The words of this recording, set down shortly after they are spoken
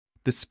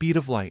The speed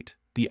of light,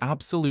 the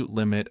absolute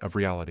limit of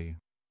reality.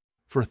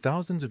 For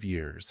thousands of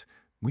years,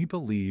 we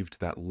believed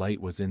that light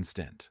was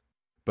instant,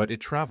 but it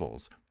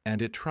travels,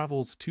 and it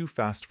travels too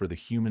fast for the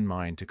human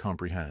mind to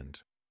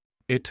comprehend.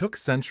 It took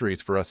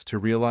centuries for us to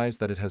realize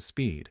that it has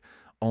speed,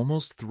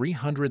 almost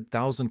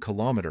 300,000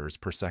 kilometers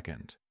per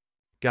second.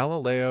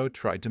 Galileo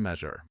tried to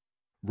measure.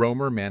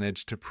 Romer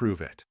managed to prove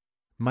it.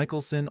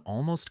 Michelson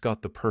almost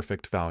got the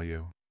perfect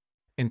value.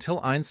 Until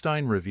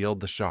Einstein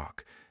revealed the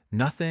shock,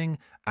 nothing,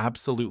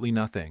 absolutely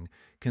nothing,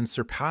 can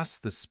surpass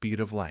the speed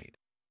of light.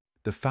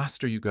 The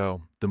faster you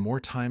go, the more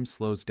time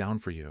slows down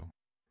for you.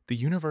 The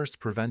universe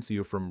prevents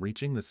you from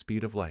reaching the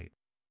speed of light.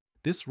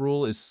 This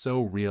rule is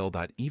so real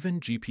that even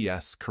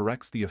GPS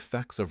corrects the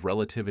effects of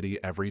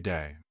relativity every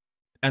day.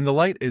 And the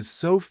light is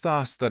so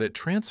fast that it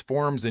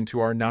transforms into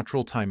our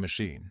natural time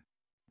machine.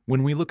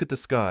 When we look at the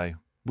sky,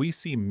 we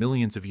see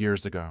millions of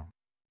years ago.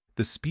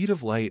 The speed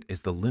of light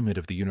is the limit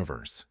of the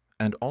universe,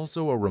 and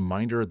also a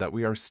reminder that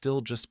we are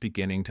still just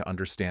beginning to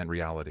understand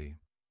reality.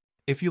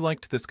 If you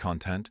liked this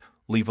content,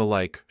 leave a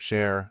like,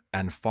 share,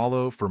 and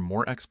follow for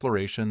more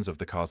explorations of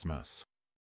the cosmos.